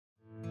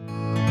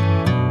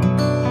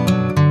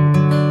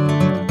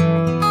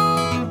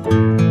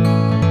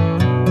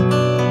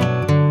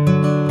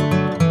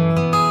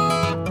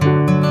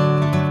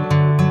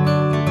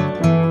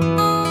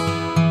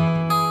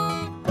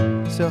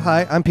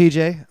Hi, I'm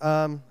PJ.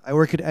 I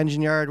work at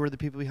Engine Yard. We're the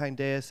people behind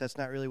Deus. That's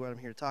not really what I'm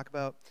here to talk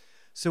about.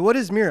 So what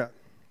is Mirah?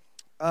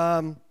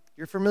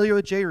 You're familiar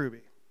with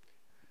JRuby.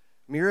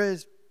 Mirah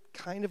is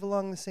kind of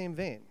along the same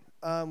vein.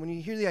 When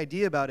you hear the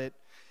idea about it,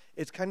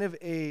 it's kind of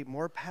a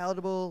more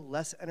palatable,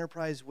 less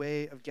enterprise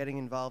way of getting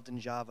involved in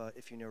Java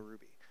if you know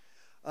Ruby.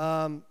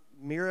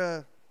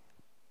 Mirah,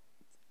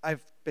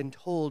 I've been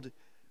told,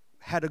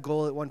 had a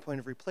goal at one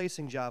point of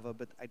replacing Java,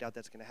 but I doubt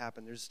that's going to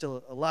happen. There's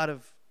still a lot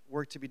of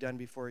work to be done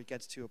before it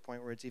gets to a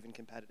point where it's even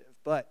competitive.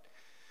 But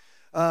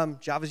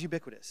Java's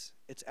ubiquitous.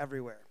 It's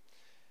everywhere.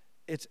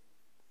 It's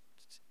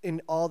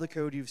in all the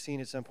code you've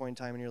seen at some point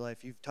in time in your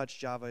life. You've touched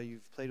Java.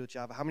 You've played with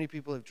Java. How many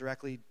people have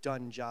directly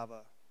done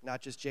Java? Not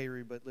just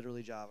JRuby, but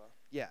literally Java.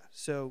 Yeah,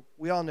 so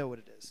we all know what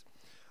it is.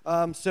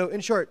 So in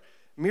short,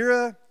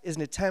 Mirah is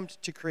an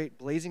attempt to create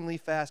blazingly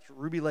fast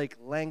Ruby-like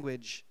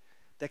language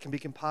that can be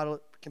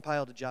compiled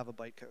to Java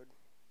bytecode.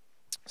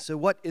 So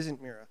what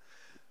isn't Mirah?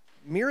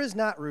 Mirah is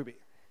not Ruby.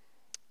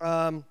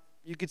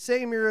 You could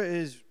say Mirah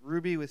is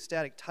Ruby with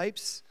static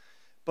types,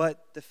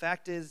 but the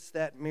fact is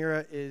that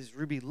Mirah is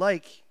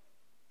Ruby-like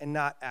and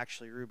not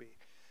actually Ruby.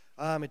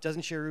 It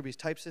doesn't share Ruby's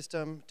type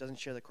system, doesn't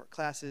share the core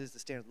classes, the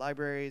standard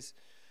libraries,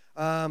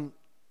 or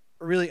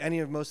really any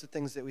of most of the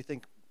things that we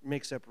think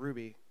makes up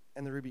Ruby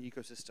and the Ruby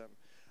ecosystem.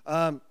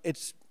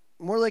 It's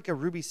more like a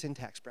Ruby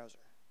syntax browser.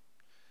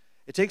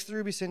 It takes the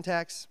Ruby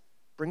syntax,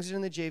 brings it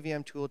in the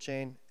JVM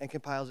toolchain, and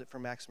compiles it for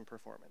maximum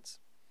performance.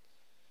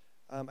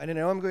 I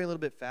know I'm going a little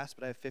bit fast,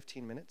 but I have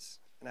 15 minutes,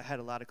 and I had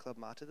a lot of Club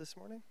Mate this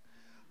morning,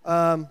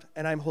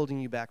 and I'm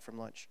holding you back from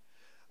lunch.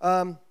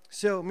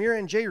 So Mirah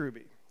and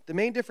JRuby, the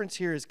main difference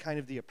here is kind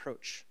of the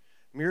approach.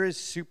 Mirah is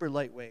super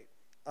lightweight.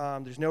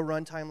 There's no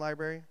runtime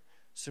library,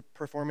 so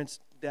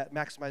performance that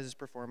maximizes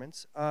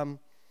performance.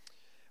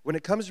 When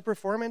it comes to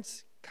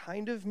performance,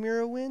 kind of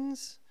Mirah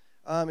wins.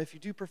 If you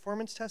do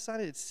performance tests on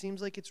it, it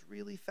seems like it's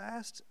really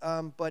fast,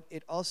 but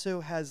it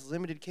also has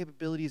limited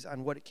capabilities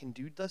on what it can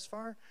do thus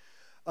far.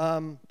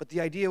 But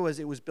the idea was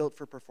it was built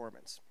for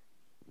performance.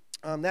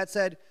 That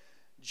said,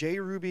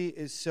 JRuby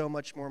is so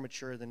much more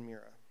mature than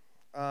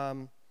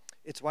Mirah.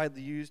 It's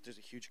widely used. There's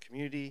a huge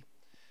community.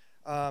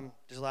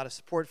 There's a lot of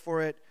support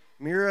for it.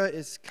 Mirah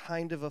is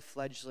kind of a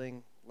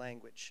fledgling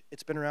language.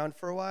 It's been around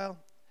for a while,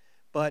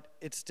 but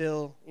it's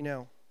still,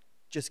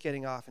 just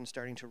getting off and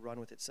starting to run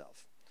with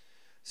itself.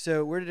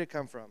 So where did it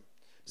come from?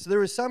 So there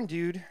was some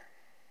dude,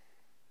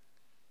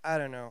 I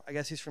don't know, I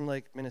guess he's from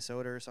like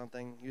Minnesota or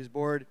something. He was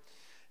bored,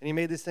 and he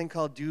made this thing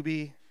called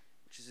Duby,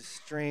 which is a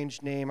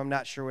strange name. I'm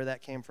not sure where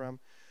that came from.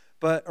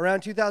 But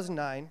around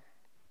 2009,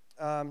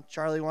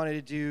 Charlie wanted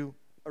to do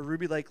a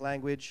Ruby-like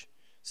language,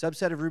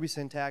 subset of Ruby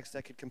syntax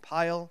that could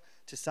compile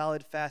to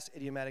solid, fast,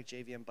 idiomatic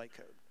JVM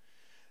bytecode.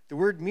 The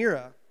word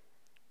Mirah,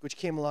 which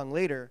came along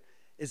later,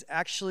 is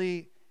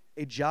actually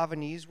a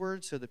Javanese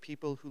word, so the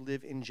people who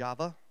live in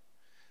Java,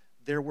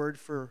 their word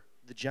for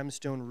the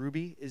gemstone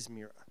Ruby is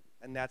Mirah.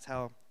 And that's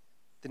how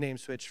the name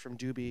switched from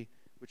Duby,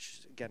 which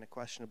is, again, a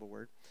questionable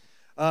word.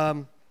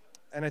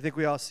 And I think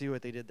we all see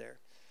what they did there.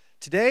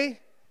 Today,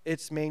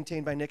 it's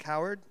maintained by Nick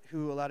Howard,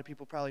 who a lot of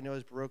people probably know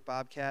as Baroque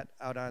Bobcat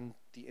out on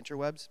the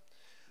interwebs.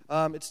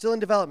 It's still in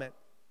development,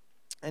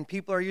 and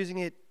people are using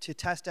it to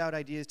test out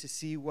ideas to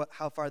see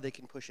how far they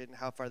can push it and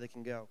how far they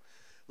can go.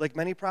 Like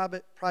many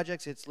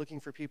projects, it's looking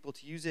for people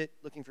to use it,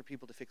 looking for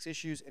people to fix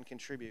issues and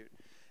contribute.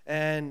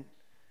 And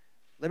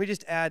let me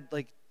just add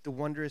the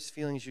wondrous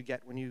feelings you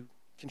get when you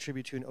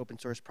contribute to an open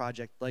source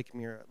project like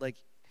Mirah.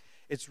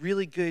 It's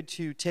really good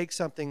to take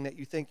something that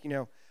you think,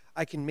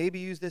 I can maybe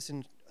use this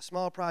in a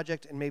small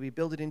project and maybe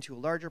build it into a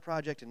larger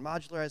project and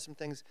modularize some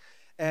things,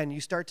 and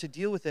you start to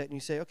deal with it and you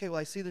say, okay, well,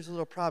 I see there's a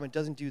little problem. It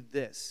doesn't do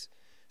this.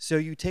 So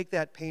you take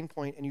that pain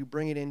point and you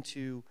bring it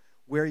into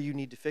where you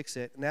need to fix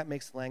it, and that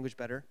makes the language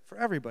better for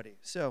everybody.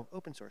 So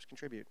open source,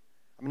 contribute.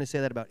 I'm going to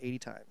say that about 80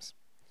 times.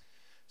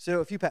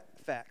 So a few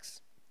facts.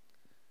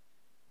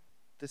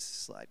 This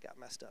slide got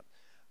messed up.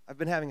 I've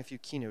been having a few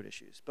keynote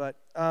issues, but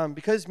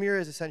because Mirah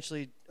is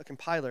essentially a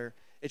compiler,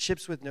 it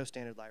ships with no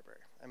standard library.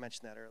 I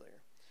mentioned that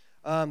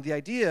earlier. The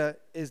idea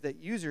is that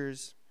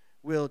users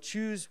will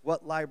choose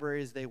what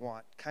libraries they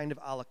want, kind of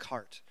a la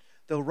carte.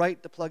 They'll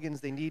write the plugins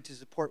they need to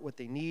support what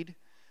they need,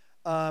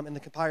 and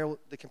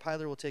the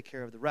compiler will take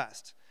care of the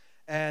rest.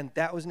 And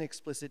that was an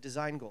explicit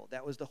design goal.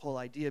 That was the whole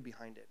idea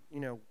behind it.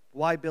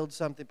 Why build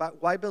something?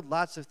 Why build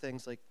lots of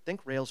things?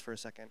 Think Rails for a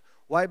second.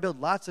 Why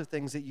build lots of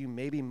things that you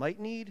maybe might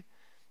need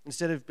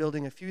instead of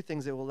building a few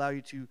things that will allow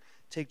you to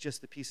take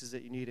just the pieces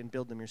that you need and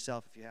build them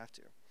yourself if you have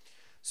to?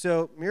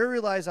 So Mirah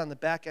relies on the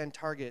back-end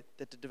target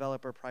that the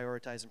developer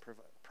prioritizes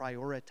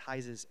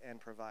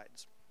and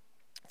provides.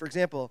 For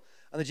example,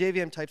 on the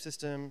JVM type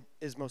system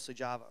is mostly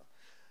Java.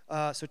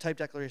 So type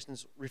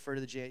declarations refer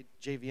to the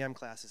JVM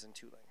classes and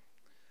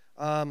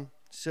tooling.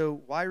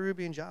 So why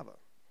Ruby and Java?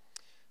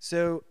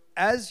 So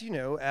as you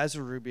know, as a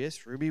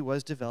Rubyist, Ruby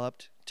was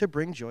developed to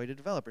bring joy to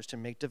developers, to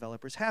make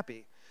developers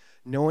happy.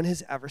 No one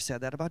has ever said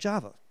that about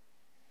Java.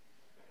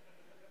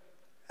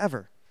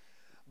 Ever.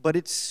 but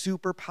it's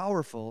super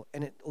powerful,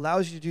 and it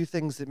allows you to do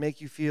things that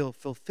make you feel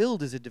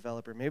fulfilled as a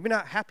developer. Maybe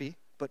not happy,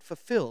 but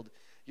fulfilled.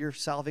 You're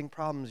solving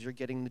problems, you're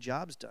getting the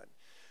jobs done.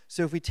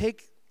 So if we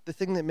take the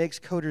thing that makes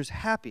coders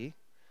happy,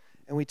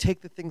 and we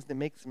take the things that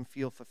make them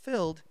feel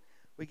fulfilled,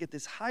 we get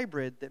this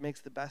hybrid that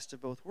makes the best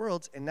of both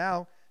worlds, and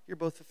now you're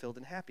both fulfilled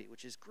and happy,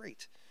 which is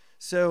great.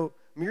 So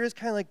Mirah is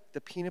kind of like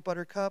the peanut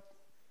butter cup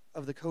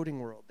of the coding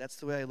world. That's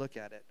the way I look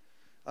at it.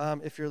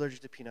 If you're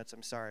allergic to peanuts,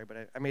 I'm sorry,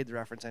 but I made the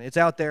reference, and it's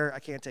out there. I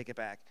can't take it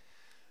back.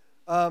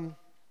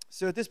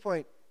 So at this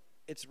point,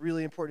 it's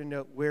really important to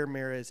note where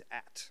Mirah is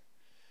at.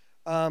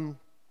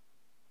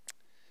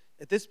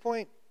 At this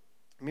point,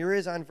 Mirah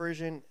is on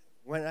version,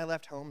 when I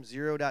left home,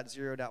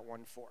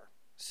 0.0.14.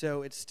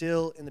 So it's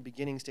still in the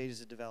beginning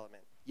stages of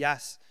development.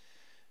 Yes,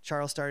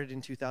 Charles started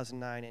in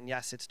 2009, and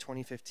yes, it's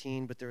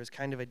 2015, but there was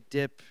kind of a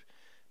dip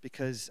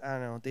because, I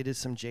don't know, they did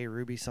some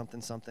JRuby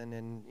something,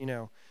 and, you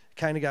know,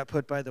 kind of got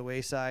put by the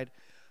wayside.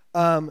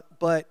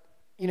 But,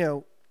 you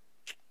know,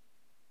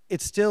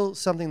 it's still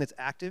something that's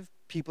active.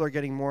 People are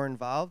getting more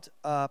involved.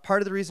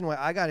 Part of the reason why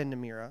I got into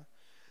Mirah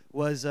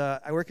was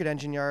I work at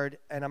Engine Yard,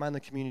 and I'm on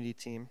the community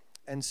team.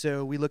 And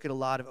so we look at a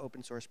lot of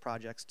open source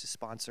projects to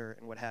sponsor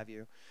and what have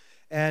you.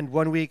 And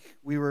one week,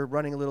 we were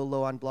running a little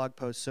low on blog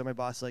posts, so my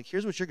boss was like,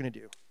 here's what you're going to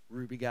do,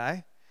 Ruby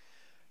guy.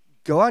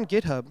 Go on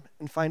GitHub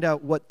and find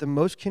out what the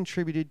most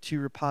contributed to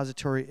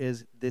repository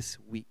is this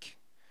week.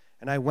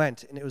 And I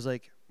went, and it was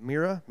like,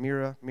 Mirah,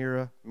 Mirah,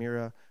 Mirah,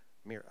 Mirah,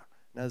 Mirah.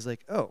 And I was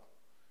like, oh,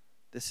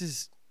 this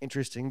is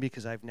interesting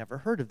because I've never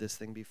heard of this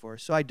thing before.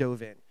 So I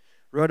dove in,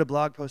 wrote a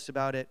blog post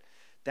about it.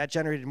 That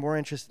generated more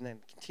interest and then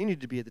continued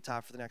to be at the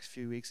top for the next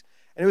few weeks.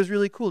 And it was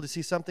really cool to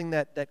see something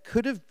that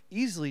could have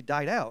easily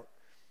died out,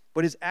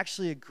 but is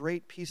actually a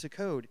great piece of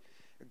code,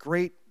 a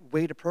great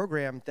way to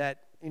program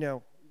that, you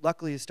know,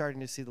 luckily is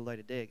starting to see the light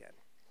of day again.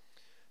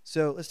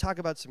 So let's talk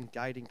about some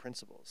guiding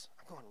principles.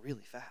 I'm going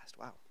really fast,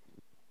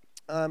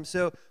 wow.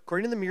 So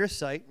according to the Mirah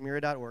site,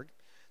 mirah.org,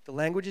 the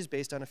language is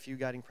based on a few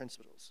guiding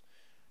principles.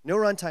 No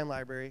runtime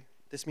library.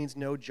 This means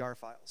no jar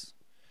files.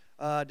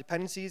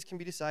 Dependencies can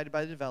be decided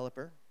by the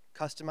developer,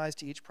 customized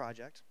to each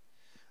project.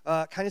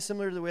 Kind of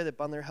similar to the way that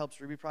Bundler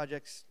helps Ruby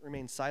projects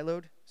remain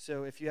siloed.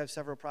 So if you have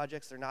several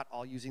projects, they're not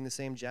all using the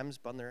same gems.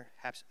 Bundler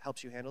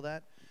helps you handle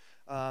that.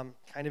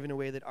 Kind of in a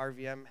way that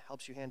RVM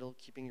helps you handle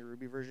keeping your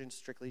Ruby version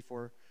strictly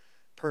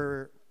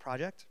per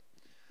project.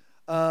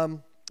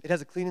 It has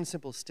a clean and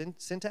simple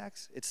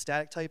syntax. It's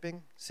static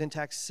typing.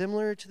 Syntax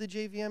similar to the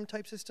JVM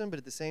type system, but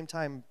at the same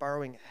time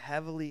borrowing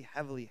heavily,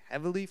 heavily,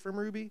 heavily from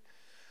Ruby.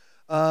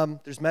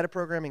 There's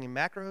metaprogramming and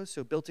macros,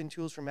 so built-in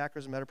tools for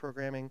macros and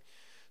metaprogramming,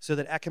 so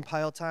that at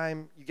compile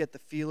time, you get the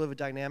feel of a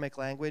dynamic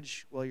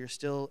language while you're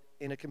still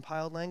in a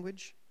compiled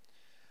language.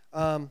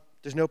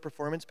 There's no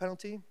performance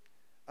penalty,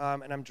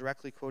 and I'm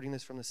directly quoting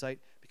this from the site.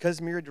 Because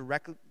Mirah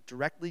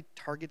directly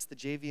targets the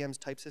JVM's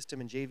type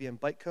system and JVM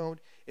bytecode,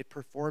 it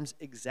performs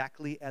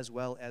exactly as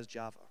well as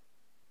Java.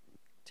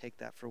 Take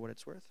that for what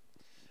it's worth.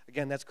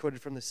 Again, that's quoted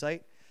from the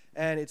site.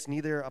 And it's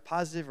neither a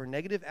positive or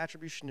negative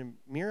attribution to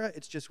Mirah.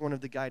 It's just one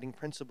of the guiding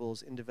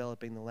principles in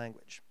developing the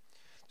language.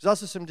 There's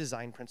also some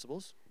design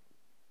principles.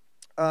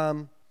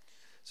 So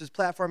it's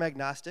platform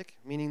agnostic,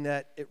 meaning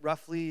that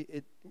roughly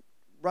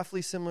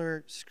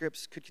similar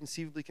scripts could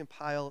conceivably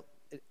compile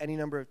any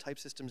number of type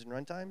systems and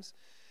runtimes.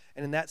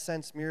 And in that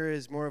sense, Mirah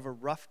is more of a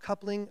rough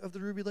coupling of the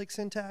Ruby-like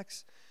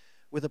syntax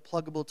with a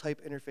pluggable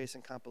type interface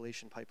and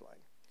compilation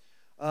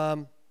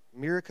pipeline.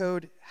 Mirah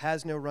code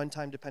has no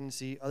runtime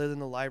dependency other than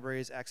the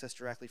libraries accessed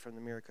directly from the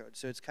Mirah code.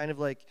 So it's kind of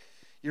like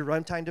your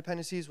runtime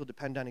dependencies will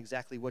depend on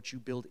exactly what you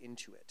build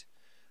into it.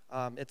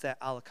 It's that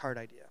a la carte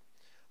idea.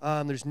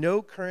 There's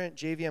no current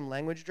JVM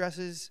language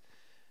addresses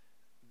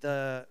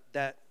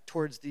that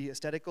towards the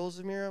aesthetic goals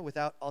of Mirah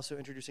without also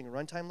introducing a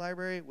runtime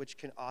library, which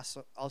can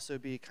also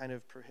be kind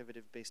of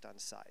prohibitive based on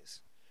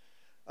size.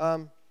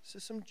 So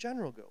some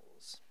general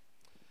goals.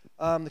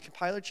 The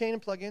compiler chain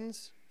and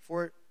plugins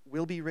for it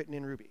will be written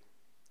in Ruby.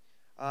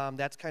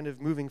 That's kind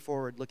of moving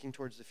forward, looking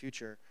towards the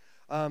future.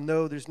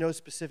 Though there's no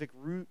specific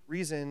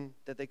reason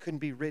that they couldn't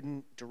be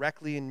written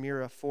directly in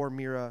Mirah for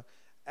Mirah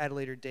at a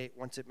later date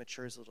once it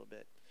matures a little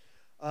bit.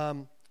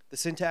 The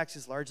syntax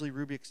is largely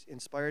Ruby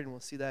inspired, and we'll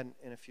see that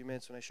in a few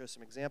minutes when I show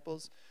some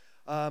examples.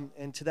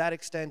 And to that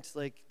extent,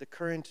 like the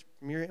current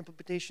Mirah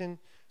implementation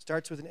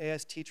starts with an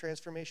AST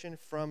transformation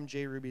from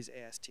JRuby's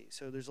AST.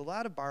 So there's a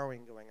lot of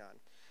borrowing going on.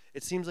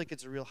 It seems like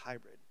it's a real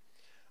hybrid.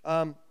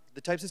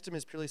 The type system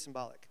is purely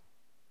symbolic,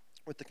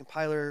 with the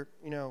compiler,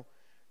 you know,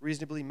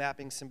 reasonably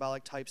mapping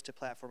symbolic types to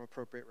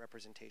platform-appropriate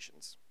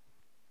representations.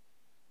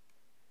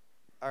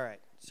 All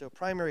right, so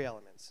primary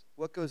elements.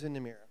 What goes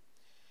into Mirah?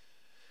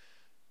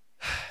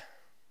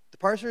 The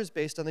parser is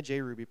based on the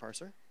JRuby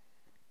parser,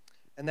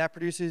 and that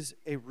produces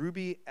a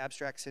Ruby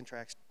abstract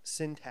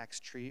syntax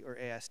tree, or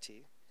AST.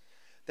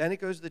 Then it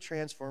goes to the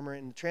transformer,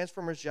 and the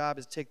transformer's job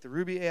is to take the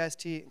Ruby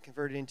AST and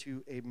convert it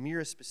into a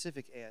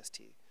Mirah-specific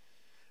AST.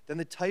 Then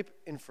the type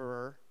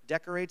inferer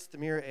decorates the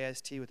Mirah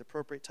AST with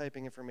appropriate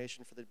typing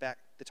information for the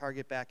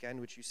target backend,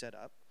 which you set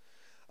up.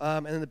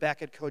 And then the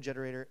backend code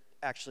generator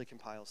actually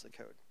compiles the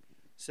code.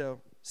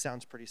 So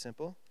sounds pretty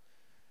simple.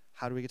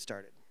 How do we get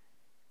started?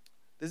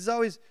 This is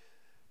always,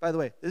 by the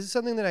way, this is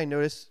something that I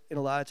notice in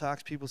a lot of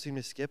talks people seem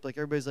to skip. Like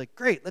everybody's like,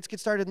 great, let's get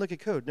started and look at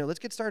code. No, let's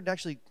get started and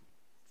actually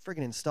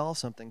friggin' install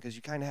something because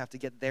you kind of have to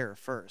get there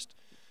first.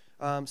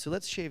 So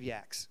let's shave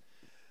yaks.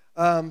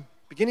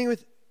 Beginning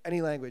with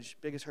any language,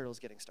 biggest hurdle is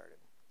getting started.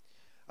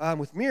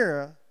 With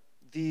Mirah,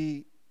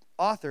 the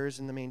authors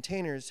and the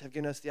maintainers have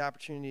given us the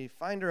opportunity to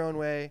find our own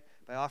way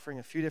by offering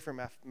a few different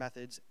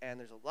methods, and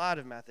there's a lot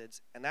of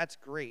methods, and that's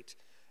great.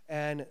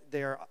 And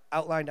they are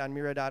outlined on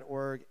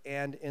mirah.org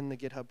and in the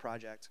GitHub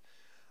project.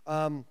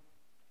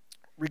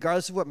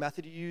 Regardless of what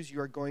method you use, you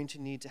are going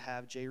to need to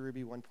have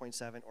JRuby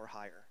 1.7 or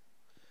higher.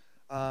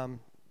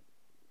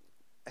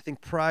 I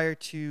think prior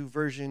to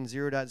version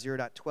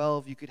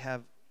 0.0.12, you could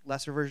have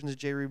lesser versions of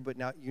JRuby, but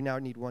now you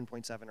need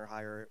 1.7 or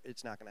higher.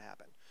 It's not going to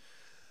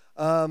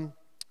happen.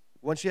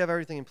 Once you have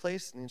everything in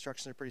place, and the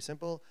instructions are pretty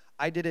simple,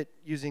 I did it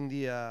using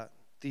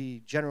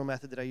the general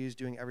method that I use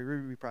doing every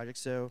Ruby project.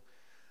 So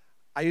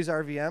I use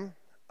RVM.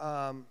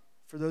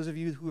 For those of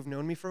you who have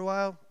known me for a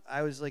while,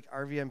 I was like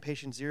RVM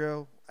patient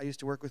zero. I used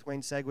to work with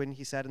Wayne Seguin.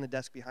 He sat in the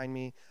desk behind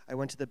me. I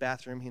went to the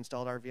bathroom. He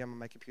installed RVM on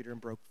my computer and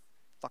broke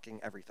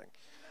fucking everything,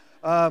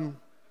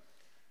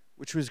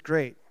 which was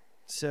great.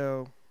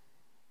 So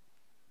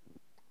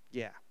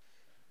yeah,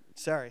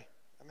 sorry,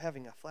 I'm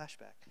having a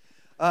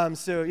flashback.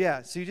 So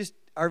yeah, so you just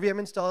RVM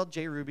installed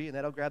JRuby, and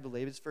that'll grab the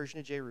latest version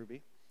of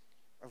JRuby.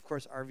 Of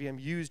course,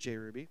 RVM used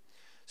JRuby,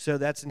 so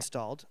that's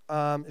installed.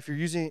 If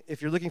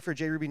you're looking for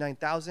JRuby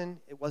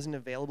 9000, it wasn't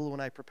available when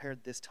I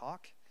prepared this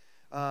talk,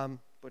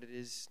 but it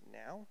is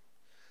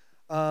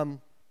now.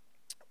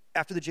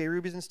 After the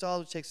JRuby is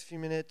installed, which takes a few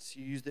minutes,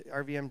 you use the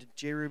RVM to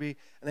JRuby,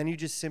 and then you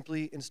just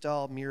simply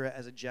install Mirah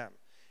as a gem.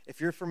 If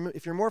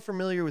you're more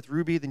familiar with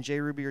Ruby than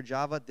JRuby or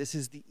Java, this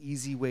is the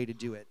easy way to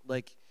do it.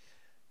 Like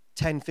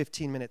 10,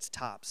 15 minutes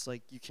tops.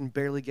 Like you can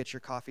barely get your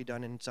coffee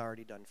done and it's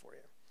already done for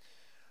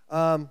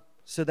you.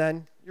 So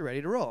then you're ready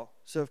to roll.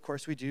 So of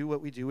course we do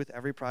what we do with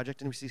every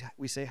project, and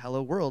we say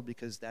hello world,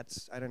 because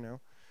that's, I don't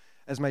know,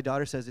 as my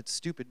daughter says, it's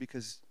stupid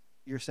because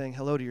you're saying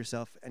hello to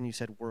yourself and you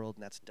said world,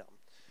 and that's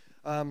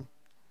dumb.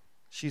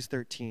 She's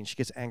 13. She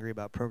gets angry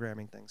about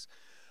programming things.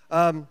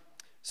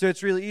 So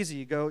it's really easy.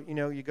 You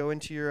go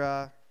into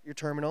your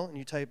terminal and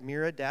you type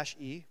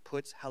Mirah-E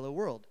puts hello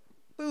world.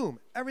 Boom,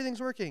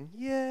 everything's working.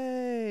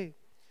 Yay!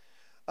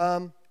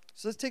 So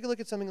let's take a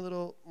look at something a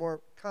little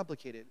more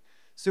complicated.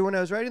 So when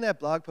I was writing that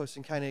blog post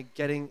and kind of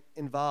getting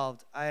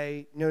involved,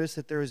 I noticed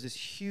that there was this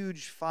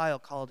huge file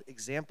called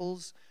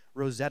examples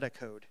Rosetta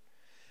code.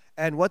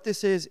 And what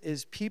this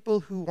is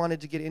people who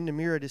wanted to get into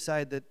Mirah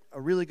decided that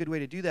a really good way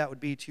to do that would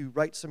be to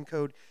write some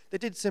code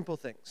that did simple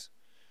things,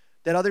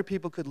 that other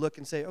people could look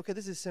and say, okay,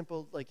 this is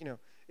simple, like,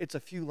 it's a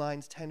few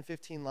lines, 10,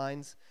 15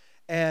 lines,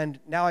 and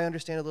now I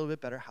understand a little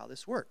bit better how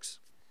this works.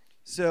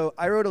 So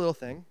I wrote a little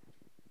thing,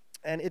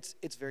 and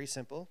it's very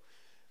simple.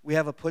 We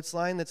have a puts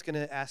line that's going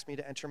to ask me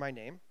to enter my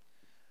name,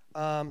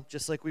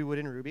 just like we would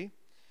in Ruby.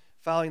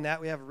 Following that,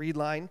 we have a read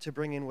line to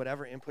bring in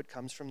whatever input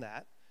comes from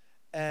that.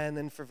 And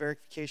then for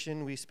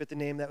verification, we spit the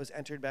name that was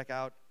entered back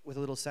out with a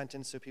little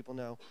sentence so people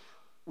know.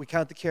 We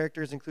count the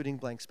characters, including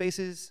blank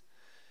spaces,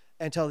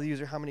 and tell the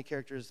user how many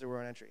characters there were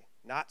on entry.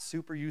 Not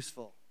super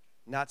useful,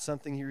 not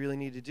something you really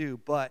need to do,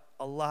 but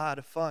a lot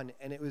of fun.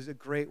 And it was a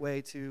great way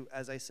to,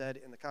 as I said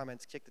in the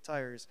comments, kick the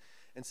tires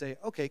and say,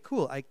 okay,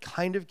 cool, I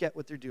kind of get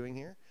what they're doing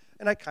here,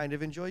 and I kind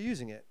of enjoy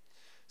using it.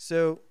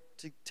 So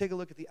to take a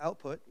look at the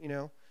output,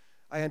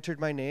 I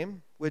entered my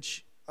name,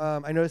 which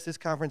I noticed this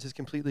conference has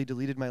completely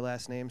deleted my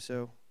last name,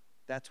 so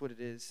that's what it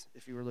is.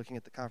 If you were looking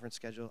at the conference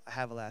schedule, I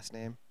have a last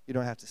name. You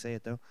don't have to say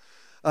it, though.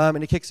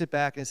 And it kicks it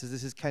back, and it says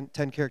this is 10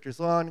 characters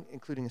long,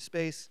 including a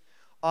space.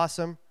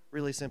 Awesome,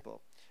 really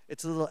simple.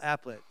 It's a little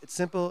applet. It's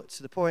simple, it's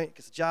to the point,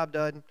 gets the job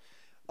done.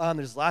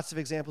 There's lots of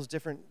examples,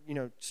 different,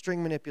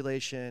 string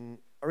manipulation,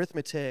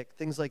 arithmetic,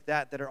 things like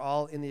that are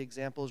all in the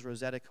examples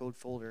Rosetta code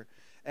folder.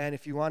 And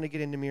if you want to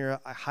get into Mirah,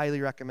 I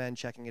highly recommend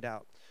checking it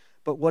out.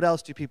 But what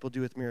else do people do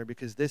with Mirah?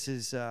 Because this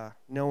is,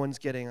 no one's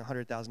getting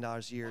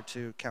 $100,000 a year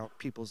to count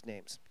people's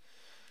names.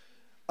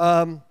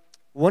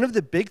 One of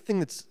the big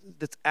things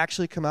that's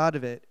actually come out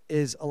of it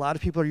is a lot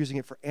of people are using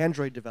it for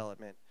Android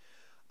development.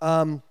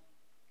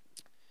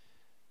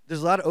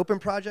 There's a lot of open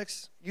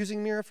projects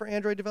using Mirah for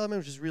Android development,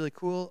 which is really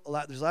cool.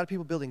 There's a lot of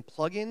people building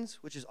plugins,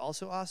 which is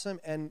also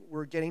awesome, and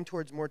we're getting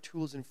towards more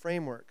tools and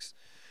frameworks.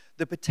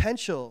 The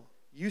potential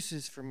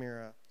uses for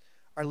Mirah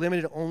are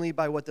limited only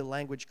by what the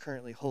language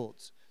currently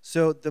holds.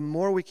 So the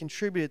more we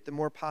contribute, the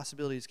more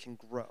possibilities can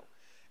grow.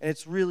 And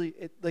it's really,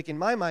 like in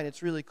my mind,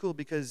 it's really cool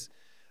because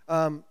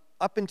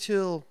up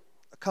until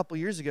a couple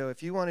years ago,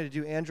 if you wanted to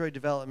do Android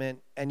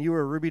development and you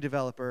were a Ruby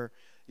developer,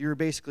 you were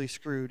basically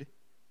screwed.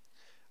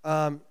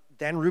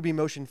 Then Ruby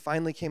Motion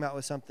finally came out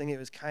with something. It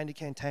was kind of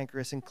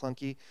cantankerous and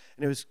clunky,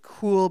 and it was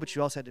cool, but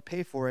you also had to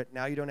pay for it.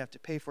 Now you don't have to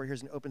pay for it.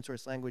 Here's an open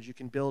source language. You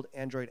can build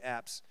Android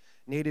apps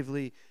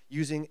natively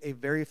using a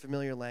very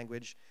familiar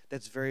language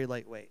that's very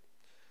lightweight.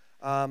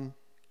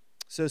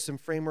 So some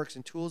frameworks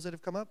and tools that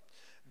have come up.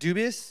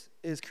 Duby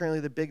is currently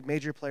the big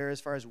major player as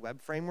far as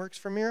web frameworks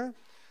for Mirah.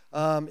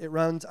 It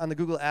runs on the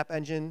Google App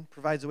Engine,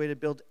 provides a way to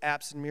build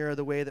apps in Mirah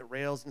the way that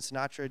Rails and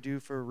Sinatra do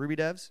for Ruby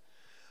devs.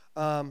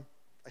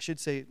 I should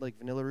say like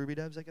vanilla Ruby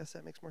devs, I guess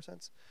that makes more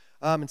sense.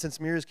 And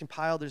since Mirah is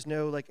compiled, there's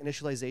no like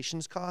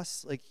initializations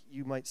costs like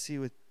you might see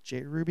with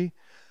JRuby.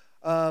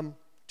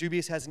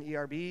 Duby has an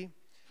ERB.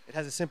 It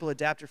has a simple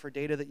adapter for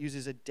data that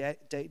uses a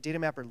data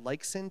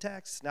mapper-like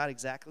syntax. Not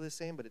exactly the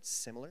same, but it's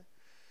similar.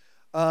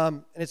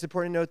 And it's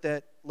important to note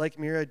that, like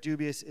Mirah,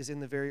 Duby is in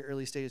the very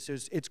early stages, so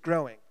it's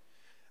growing.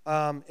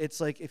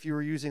 It's like if you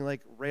were using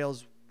like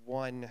Rails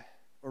 1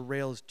 or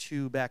Rails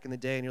 2 back in the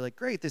day, and you're like,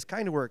 great, this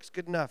kind of works,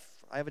 good enough,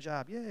 I have a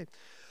job, yay.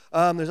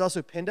 There's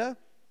also Pinda,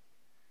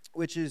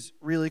 which is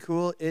really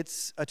cool.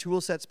 It's a tool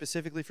set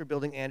specifically for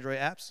building Android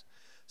apps,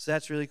 so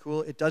that's really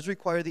cool. It does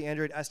require the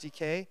Android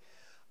SDK,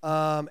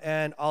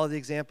 and all of the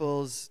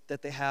examples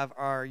that they have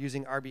are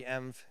using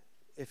RBEnv.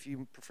 If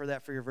you prefer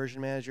that for your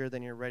version manager,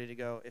 then you're ready to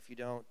go. If you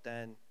don't,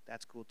 then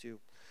that's cool too.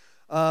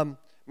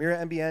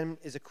 Mirah MBN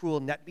is a cool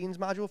NetBeans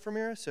module for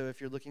Mirah, so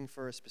if you're looking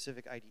for a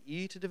specific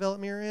IDE to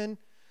develop Mirah in,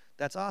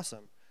 that's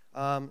awesome.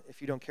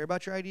 If you don't care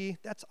about your IDE,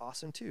 that's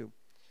awesome too.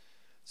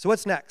 So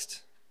what's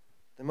next?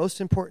 The most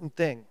important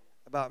thing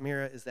about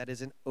Mirah is that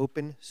it's an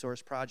open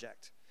source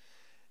project.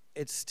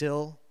 It's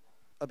still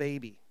a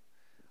baby.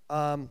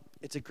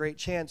 It's a great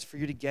chance for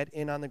you to get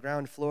in on the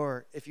ground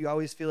floor. If you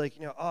always feel like,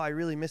 oh, I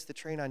really missed the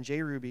train on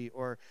JRuby,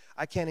 or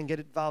I can't even get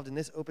involved in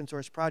this open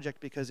source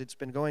project because it's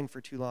been going for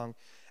too long,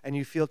 and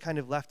you feel kind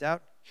of left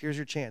out, here's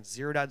your chance,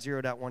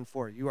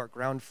 0.0.14. You are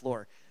ground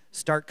floor.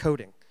 Start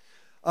coding.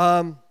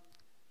 A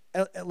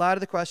lot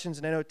of the questions,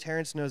 and I know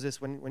Terrence knows this,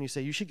 when you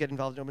say you should get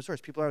involved in open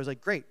source, people are always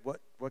like, great,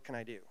 what can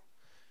I do?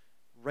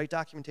 Write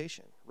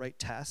documentation, write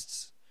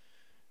tests,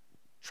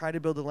 try to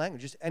build a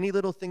language. Just any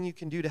little thing you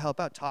can do to help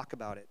out, talk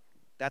about it.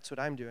 That's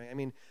what I'm doing. I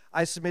mean,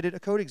 I submitted a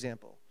code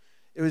example.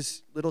 It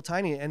was little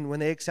tiny, and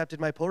when they accepted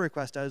my pull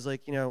request, I was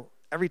like,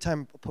 every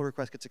time a pull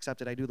request gets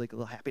accepted, I do like a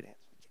little happy dance.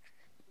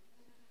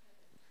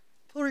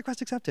 Pull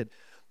request accepted.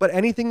 But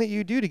anything that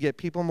you do to get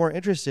people more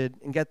interested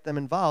and get them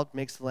involved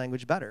makes the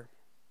language better.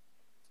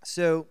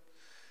 So,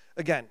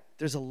 again,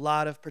 there's a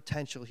lot of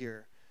potential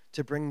here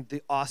to bring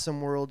the awesome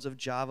worlds of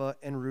Java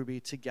and Ruby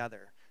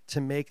together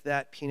to make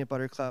that peanut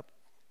butter cup,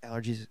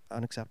 allergies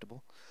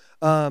unacceptable,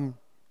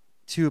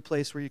 to a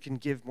place where you can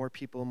give more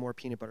people more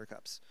peanut butter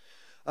cups.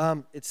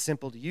 It's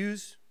simple to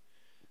use.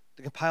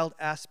 The compiled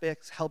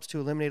aspects helps to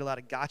eliminate a lot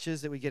of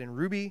gotchas that we get in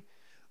Ruby.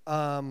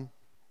 And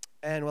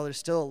while there's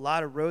still a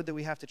lot of road that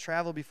we have to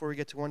travel before we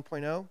get to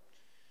 1.0,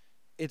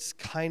 it's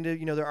kind of,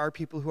 there are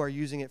people who are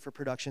using it for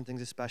production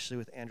things, especially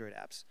with Android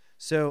apps.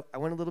 So I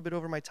went a little bit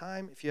over my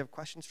time. If you have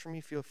questions for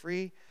me, feel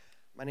free.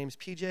 My name's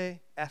PJ.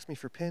 Ask me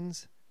for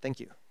pins. Thank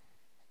you.